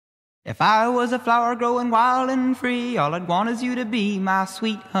If I was a flower growing wild and free, all I'd want is you to be my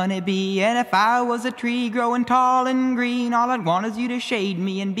sweet honeybee. And if I was a tree growing tall and green, all I'd want is you to shade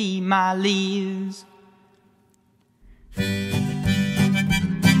me and be my leaves.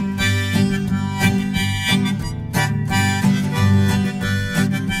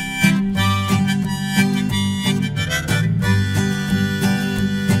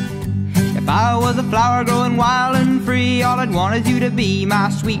 If I was a flower growing wild and free, all I'd want is you to be my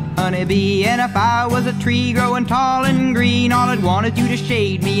sweet honeybee. And if I was a tree growing tall and green, all I'd want is you to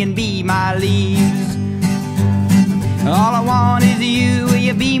shade me and be my leaves. All I want is you, will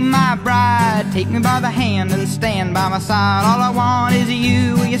you be my bride? Take me by the hand and stand by my side. All I want is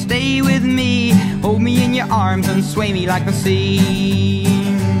you, will you stay with me? Hold me in your arms and sway me like the sea.